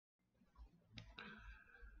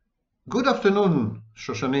Good afternoon,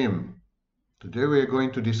 Shoshanim. Today we are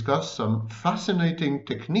going to discuss some fascinating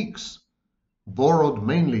techniques borrowed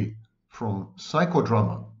mainly from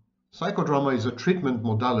psychodrama. Psychodrama is a treatment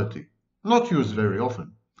modality, not used very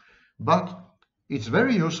often, but it's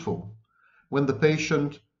very useful when the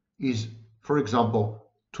patient is, for example,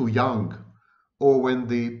 too young, or when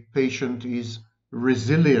the patient is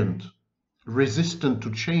resilient, resistant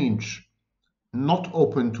to change, not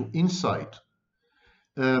open to insight,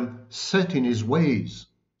 set in his ways,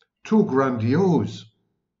 too grandiose.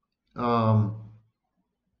 So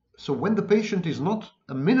when the patient is not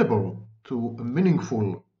amenable to a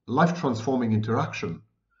meaningful, life-transforming interaction,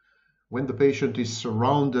 when the patient is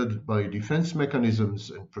surrounded by defense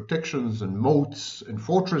mechanisms and protections and moats and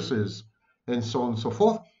fortresses and so on and so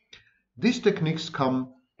forth, these techniques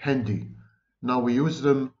come handy. Now we use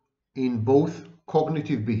them in both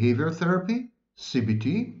cognitive behavior therapy,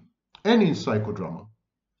 CBT, and in psychodrama.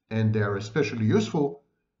 And they are especially useful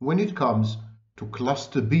when it comes to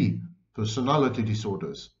cluster B personality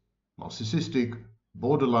disorders, narcissistic,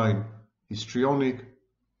 borderline, histrionic,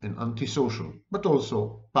 and antisocial, but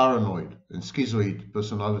also paranoid and schizoid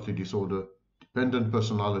personality disorder, dependent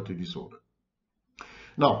personality disorder.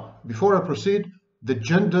 Now, before I proceed, the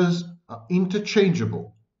genders are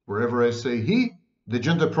interchangeable. Wherever I say he, the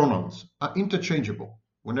gender pronouns are interchangeable.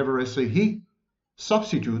 Whenever I say he,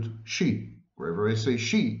 substitute she. Wherever I say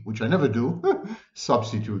she, which I never do,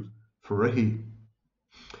 substitute for a he.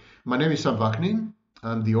 My name is Sam Vaknin.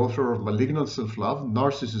 I'm the author of Malignant Self-Love,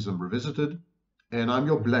 Narcissism Revisited, and I'm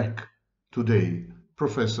your Black, today,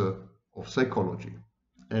 Professor of Psychology.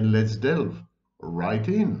 And let's delve right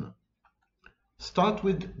in. Start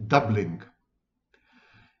with doubling.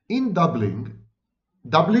 In doubling,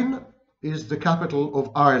 Dublin is the capital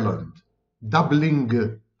of Ireland.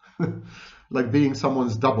 Doubling, like being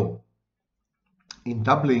someone's double. In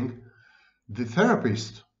doubling, the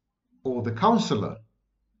therapist or the counselor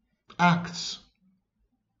acts.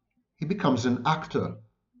 He becomes an actor.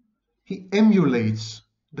 He emulates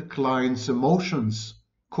the client's emotions,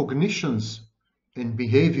 cognitions, and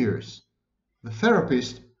behaviors. The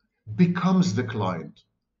therapist becomes the client.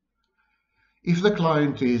 If the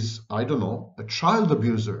client is, I don't know, a child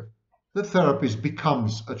abuser, the therapist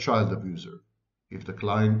becomes a child abuser. If the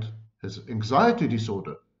client has anxiety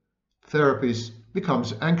disorder, therapist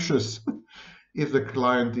becomes anxious. If the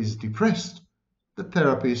client is depressed, the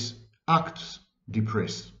therapist acts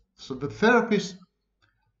depressed. So the therapist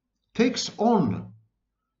takes on,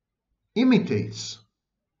 imitates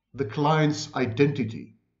the client's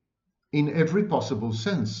identity in every possible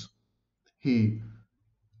sense. He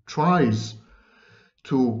tries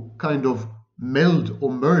to kind of meld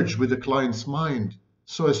or merge with the client's mind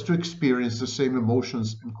so as to experience the same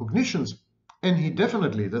emotions and cognitions. And he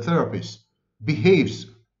definitely, the therapist, behaves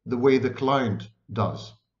the way the client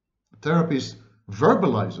does. The therapist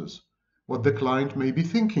verbalizes what the client may be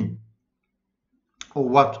thinking or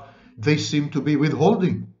what they seem to be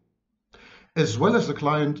withholding, as well as the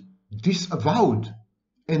client disavowed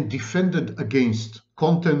and defended against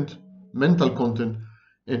content, mental content,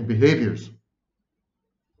 and behaviors.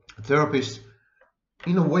 The therapist,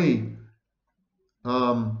 in a way,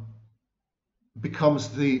 becomes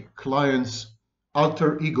the client's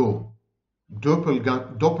alter ego,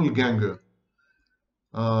 doppelganger,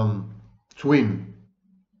 twin.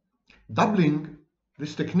 Doubling,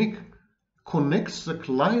 this technique, connects the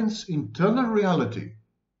client's internal reality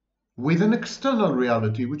with an external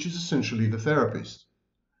reality, which is essentially the therapist.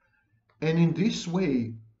 And in this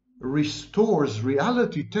way, restores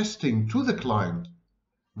reality testing to the client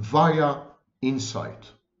via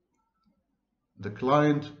insight. The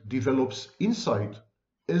client develops insight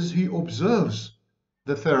as he observes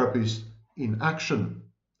the therapist in action.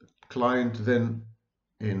 The client then,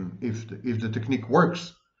 if the technique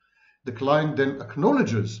works, the client then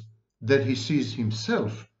acknowledges that he sees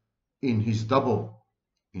himself in his double,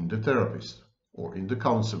 in the therapist or in the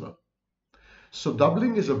counselor. So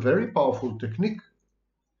doubling is a very powerful technique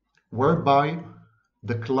whereby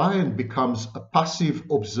the client becomes a passive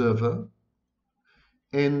observer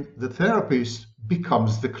and the therapist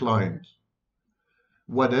becomes the client.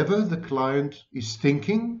 Whatever the client is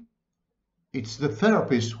thinking, it's the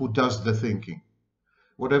therapist who does the thinking.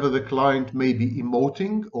 Whatever the client may be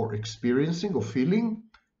emoting or experiencing or feeling,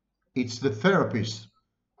 it's the therapist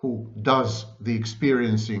who does the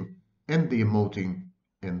experiencing and the emoting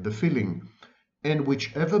and the feeling. And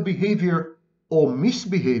whichever behavior or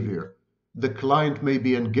misbehavior the client may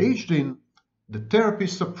be engaged in, the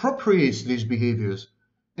therapist appropriates these behaviors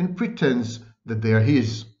and pretends that they are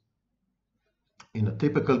his. In a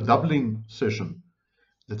typical doubling session,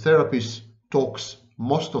 the therapist talks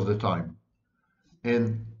most of the time.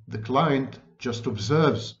 And the client just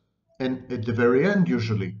observes and at the very end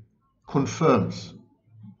usually confirms.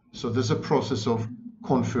 So there's a process of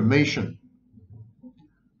confirmation.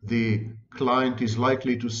 The client is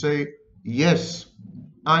likely to say, yes,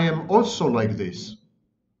 I am also like this.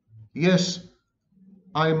 Yes,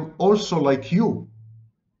 I'm also like you,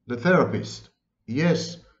 the therapist.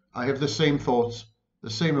 Yes, I have the same thoughts, the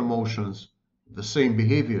same emotions, the same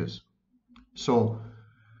behaviors. So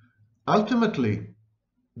ultimately,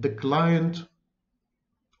 the client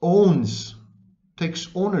takes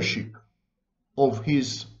ownership of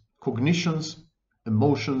his cognitions,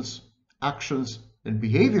 emotions, actions, and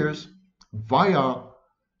behaviors via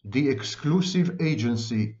the exclusive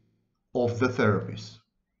agency of the therapist.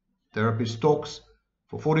 Therapist talks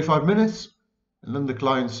for 45 minutes, and then the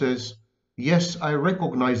client says, yes, I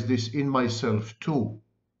recognize this in myself too.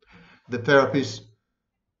 The therapist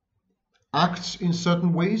acts in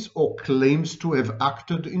certain ways or claims to have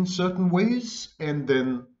acted in certain ways, and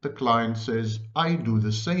then the client says, I do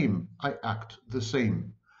the same, I act the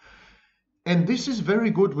same. And this is very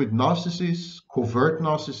good with narcissists, covert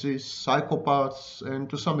narcissists, psychopaths, and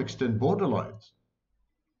to some extent borderlines.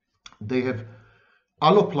 They have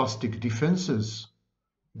alloplastic defenses.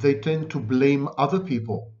 They tend to blame other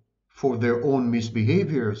people for their own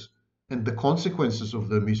misbehaviors and the consequences of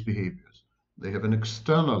their misbehaviors. They have an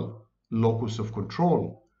external locus of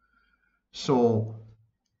control. So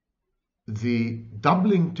the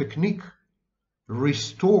doubling technique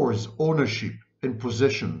restores ownership and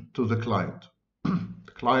possession to the client.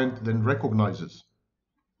 The client then recognizes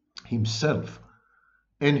himself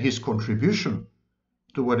and his contribution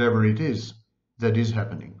to whatever it is that is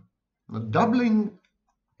happening. Now, doubling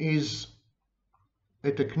is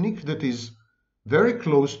a technique that is very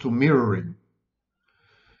close to mirroring.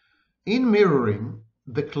 In mirroring,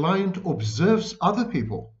 the client observes other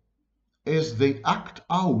people as they act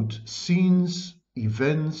out scenes,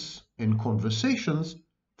 events, and conversations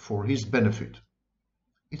for his benefit.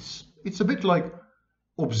 It's a bit like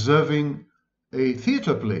observing a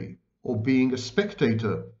theater play or being a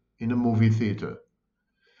spectator in a movie theater.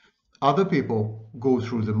 Other people go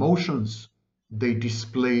through the motions, they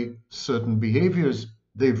display certain behaviors,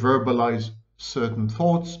 they verbalize certain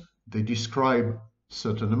thoughts, they describe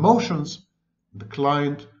certain emotions. The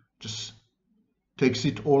client just takes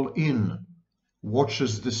it all in,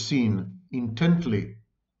 watches the scene intently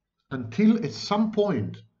until at some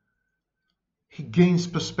point he gains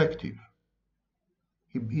perspective.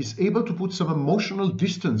 He is able to put some emotional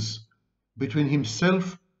distance between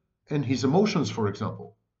himself and his emotions, for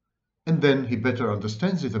example, and then he better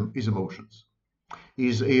understands his emotions. He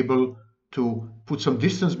is able to put some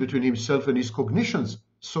distance between himself and his cognitions,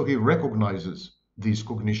 so he recognizes these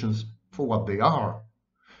cognitions for what they are.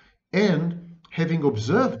 And having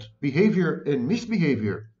observed behavior and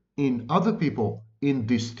misbehavior in other people in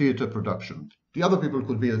this theater production, the other people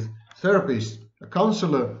could be a therapist, a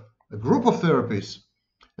counselor, a group of therapists,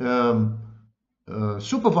 a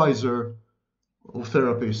supervisor of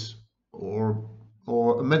therapists, or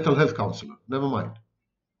a mental health counselor, never mind.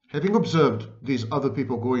 Having observed these other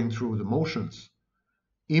people going through the motions,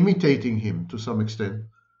 imitating him to some extent,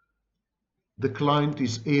 the client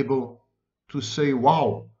is able to say,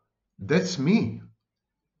 wow, that's me.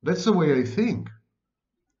 That's the way I think.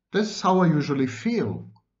 That's how I usually feel.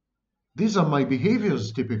 These are my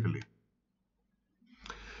behaviors typically.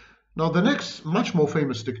 Now, the next much more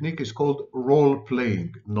famous technique is called role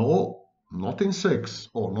playing. No, not in sex,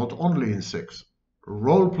 or not only in sex.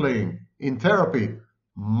 Role playing in therapy,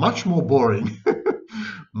 much more boring,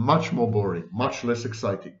 much more boring, much less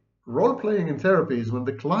exciting. Role playing in therapy is when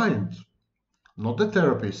the client, not the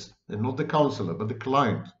therapist and not the counselor, but the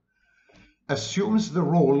client, assumes the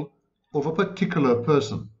role of a particular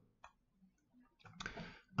person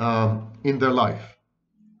in their life.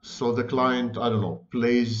 So the client, I don't know,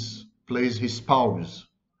 plays his spouse,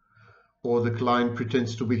 or the client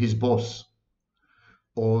pretends to be his boss,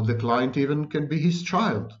 or the client even can be his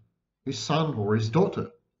child, his son or his daughter.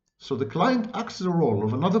 So the client acts the role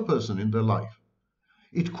of another person in their life.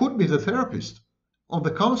 It could be the therapist or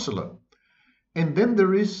the counselor. And then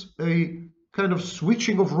there is a kind of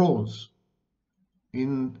switching of roles.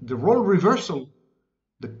 In the role reversal,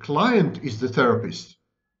 the client is the therapist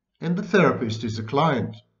and the therapist is the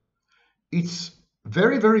client. It's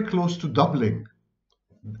very, very close to doubling.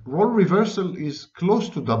 Role reversal is close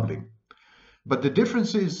to doubling. But the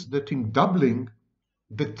difference is that in doubling,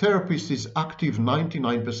 the therapist is active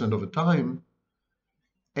 99% of the time,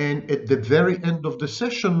 and at the very end of the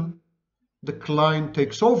session, the client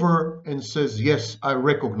takes over and says, yes, I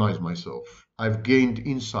recognize myself. I've gained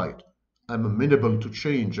insight. I'm amenable to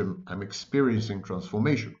change, I'm experiencing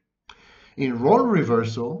transformation. In role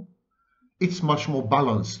reversal, it's much more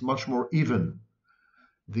balanced, much more even.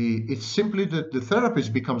 It's simply that the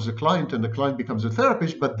therapist becomes a client and the client becomes a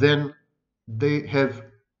therapist, but then they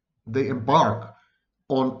embark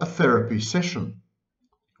on a therapy session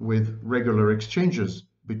with regular exchanges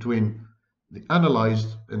between the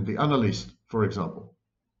analyzed and the analyst, for example.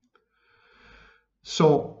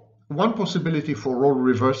 So one possibility for role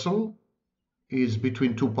reversal is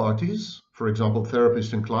between two parties, for example,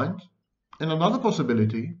 therapist and client. And another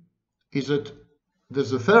possibility is that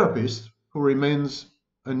there's a therapist who remains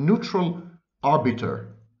a neutral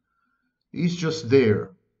arbiter. He's just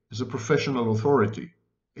there as a professional authority,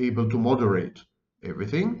 able to moderate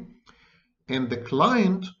everything. And the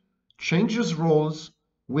client changes roles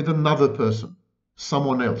with another person,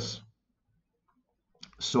 someone else.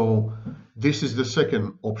 So this is the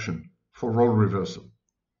second option for role reversal.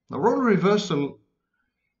 Now, role reversal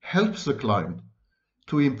helps the client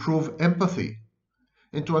to improve empathy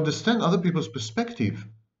and to understand other people's perspective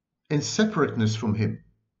and separateness from him.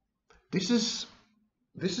 This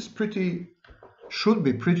should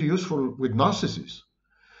be pretty useful with narcissists,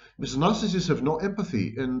 because narcissists have no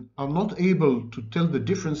empathy and are not able to tell the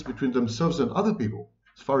difference between themselves and other people.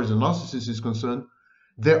 As far as a narcissist is concerned,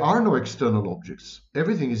 there are no external objects.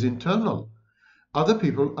 Everything is internal. Other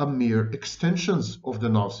people are mere extensions of the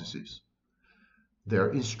narcissist.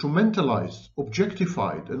 They're instrumentalized,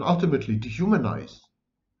 objectified, and ultimately dehumanized.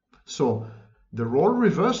 So the role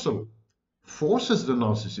reversal forces the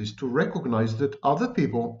narcissist to recognize that other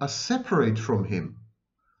people are separate from him,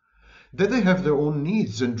 that they have their own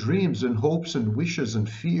needs and dreams and hopes and wishes and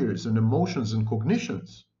fears and emotions and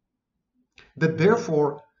cognitions, that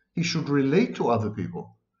therefore he should relate to other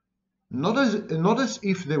people, not as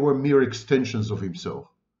if they were mere extensions of himself,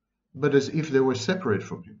 but as if they were separate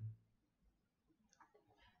from him.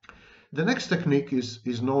 The next technique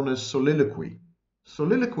is known as soliloquy.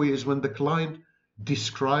 Soliloquy is when the client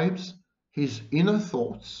describes his inner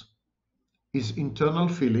thoughts, his internal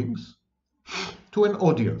feelings to an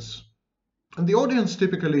audience. And the audience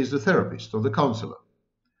typically is the therapist or the counselor.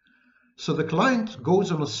 So the client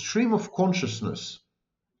goes on a stream of consciousness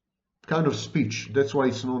kind of speech. That's why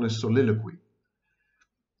it's known as soliloquy.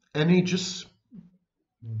 And he just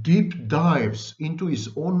deep dives into his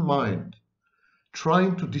own mind,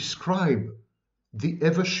 trying to describe the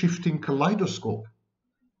ever-shifting kaleidoscope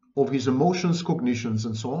of his emotions, cognitions,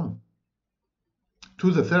 and so on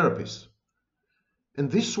to the therapist.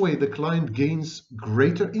 And this way the client gains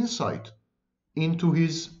greater insight into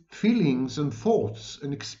his feelings and thoughts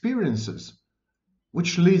and experiences,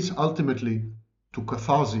 which leads ultimately to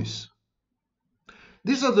catharsis.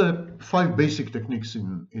 These are the 5 basic techniques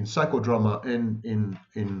in psychodrama and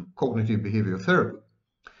in cognitive behavior therapy.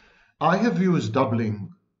 I have used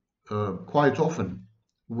doubling quite often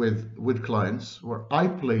with clients, where I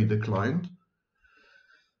play the client.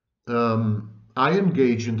 I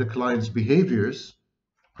engage in the client's behaviors,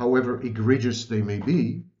 however egregious they may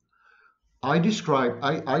be. I describe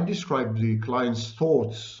the client's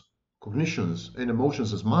thoughts, cognitions, and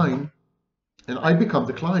emotions as mine, and I become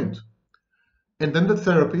the client. And then the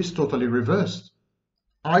therapy is totally reversed.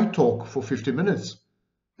 I talk for 50 minutes,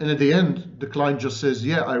 and at the end, the client just says,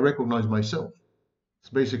 yeah, I recognize myself. It's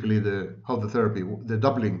basically how the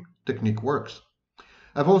doubling technique works.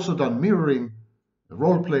 I've also done mirroring,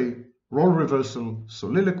 role play, role reversal,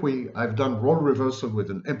 soliloquy. I've done role reversal with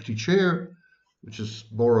an empty chair, which is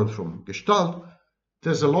borrowed from Gestalt.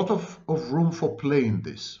 There's a lot of room for play in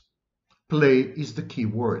this. Play is the key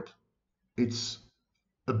word. It's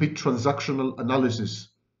a bit transactional analysis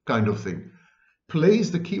kind of thing. Play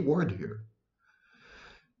is the key word here.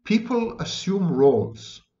 People assume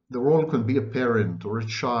roles. The role can be a parent or a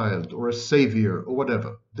child or a savior or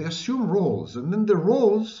whatever. They assume roles, and then the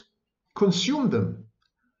roles consume them,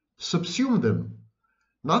 subsume them.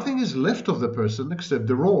 Nothing is left of the person except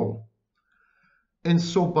the role. And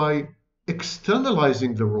so by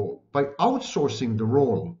externalizing the role, by outsourcing the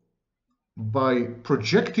role, by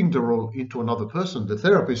projecting the role into another person, the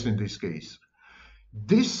therapist in this case,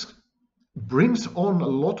 this brings on a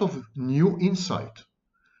lot of new insight.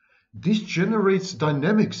 This generates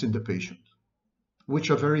dynamics in the patient, which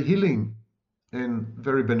are very healing and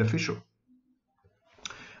very beneficial.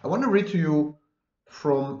 I want to read to you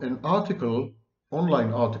from an article,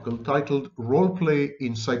 online article, titled Role Play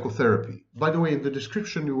in Psychotherapy. By the way, in the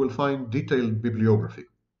description you will find detailed bibliography.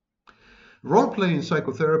 Role Play in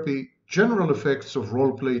Psychotherapy, General Effects of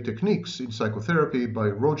Role Play Techniques in Psychotherapy by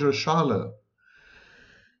Roger Schaller.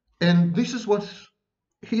 And this is what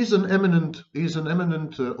he's an eminent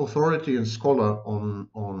authority and scholar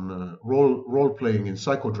on role role-playing in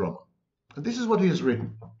psychodrama. And this is what he has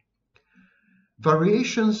written.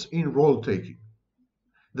 Variations in role-taking.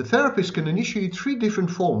 The therapist can initiate 3 different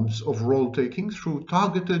forms of role-taking through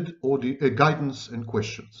targeted guidance and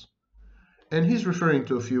questions. And he's referring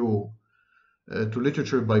to a few, to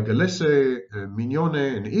literature by Galese,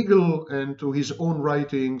 Mignone, and Eagle, and to his own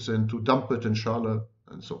writings, and to Dumpet and Schaller,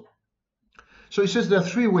 and so on. So he says there are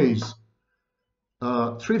 3 ways,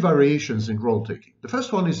 3 variations in role-taking. The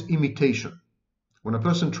first one is imitation. When a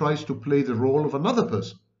person tries to play the role of another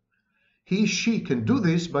person, she can do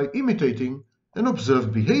this by imitating an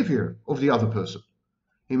observed behavior of the other person.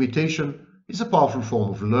 Imitation is a powerful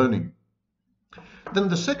form of learning. Then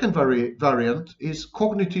the second variant is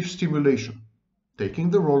cognitive stimulation. Taking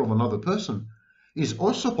the role of another person is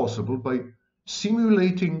also possible by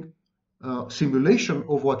simulation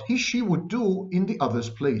of what she would do in the other's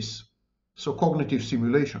place. So cognitive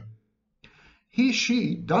simulation.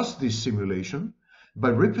 She does this simulation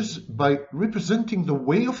by representing the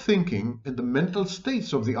way of thinking and the mental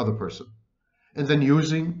states of the other person, and then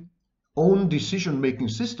using own decision-making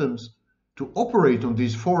systems to operate on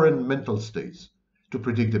these foreign mental states to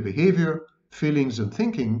predict the behavior, feelings, and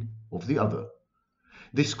thinking of the other.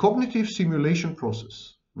 This cognitive simulation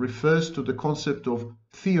process refers to the concept of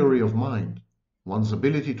theory of mind, one's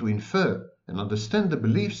ability to infer and understand the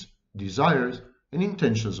beliefs, desires, and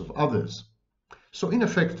intentions of others. So in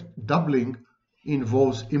effect, doubling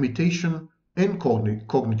involves imitation and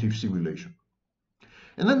cognitive simulation.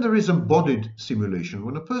 And then there is embodied simulation.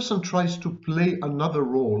 When a person tries to play another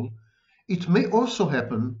role, it may also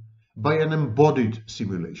happen by an embodied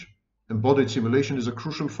simulation. Embodied simulation is a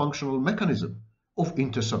crucial functional mechanism of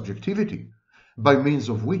intersubjectivity, by means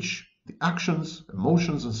of which the actions,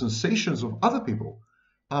 emotions, and sensations of other people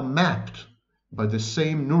are mapped by the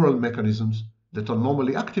same neural mechanisms that are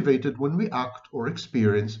normally activated when we act or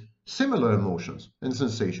experience similar emotions and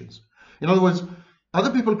sensations. In other words,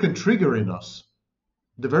 other people can trigger in us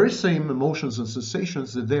the very same emotions and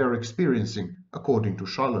sensations that they are experiencing, according to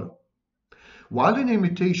Schaller. While in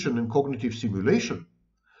imitation and cognitive simulation,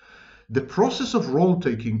 the process of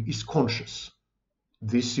role-taking is conscious.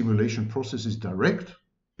 This simulation process is direct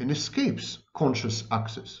and escapes conscious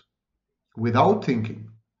access. Without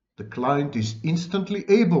thinking, the client is instantly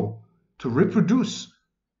able to reproduce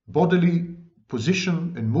bodily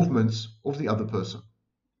position and movements of the other person.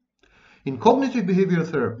 In cognitive behavioral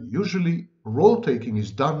therapy, usually role-taking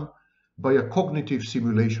is done by a cognitive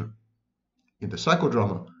simulation. In the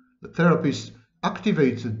psychodrama, the therapist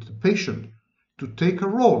activated the patient to take a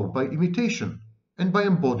role by imitation and by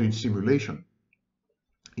embodied simulation.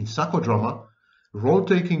 In psychodrama,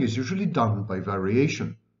 role-taking is usually done by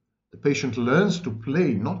variation. The patient learns to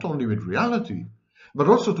play not only with reality, but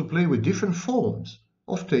also to play with different forms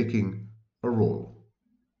of taking a role.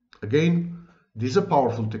 Again, these are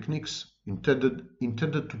powerful techniques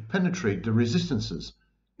intended to penetrate the resistances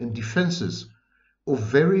and defenses of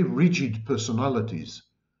very rigid personalities,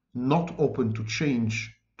 not open to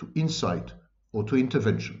change, to insight, or to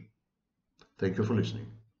intervention. Thank you for listening.